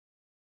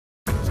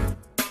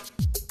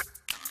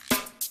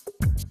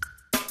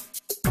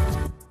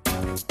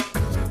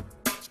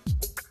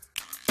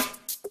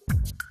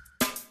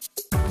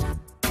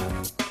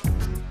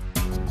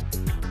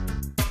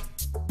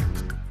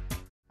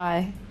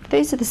Hi,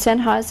 these are the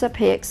Sennheiser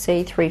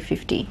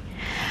PXC350.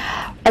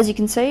 As you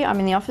can see, I'm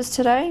in the office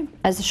today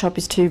as the shop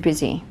is too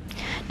busy.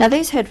 Now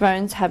these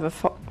headphones have a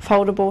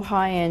foldable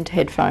high-end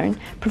headphone,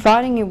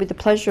 providing you with the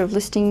pleasure of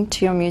listening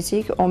to your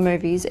music or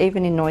movies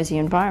even in noisy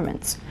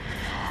environments.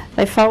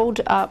 They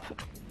fold up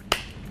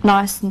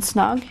nice and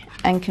snug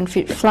and can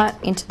fit flat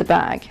into the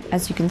bag,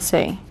 as you can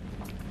see.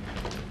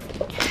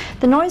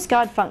 The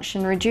NoiseGard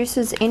function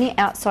reduces any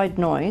outside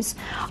noise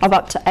of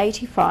up to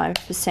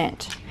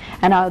 85%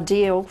 and are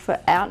ideal for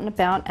out and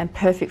about and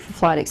perfect for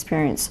flight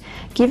experience,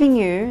 giving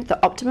you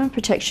the optimum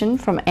protection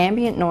from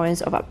ambient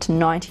noise of up to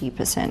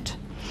 90%.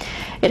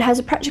 It has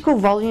a practical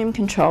volume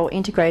control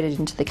integrated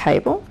into the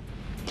cable,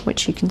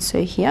 which you can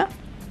see here,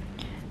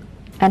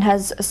 and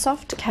has a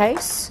soft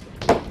case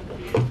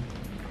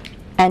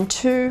and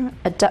two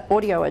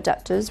audio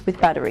adapters with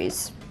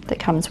batteries that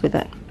comes with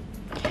it.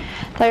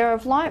 They are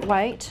of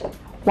lightweight,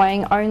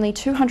 weighing only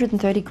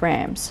 230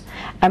 grams,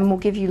 and will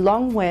give you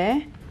long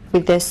wear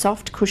with their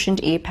soft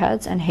cushioned ear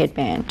pads and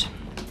headband.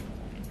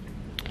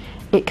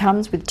 It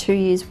comes with 2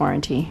 years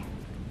warranty.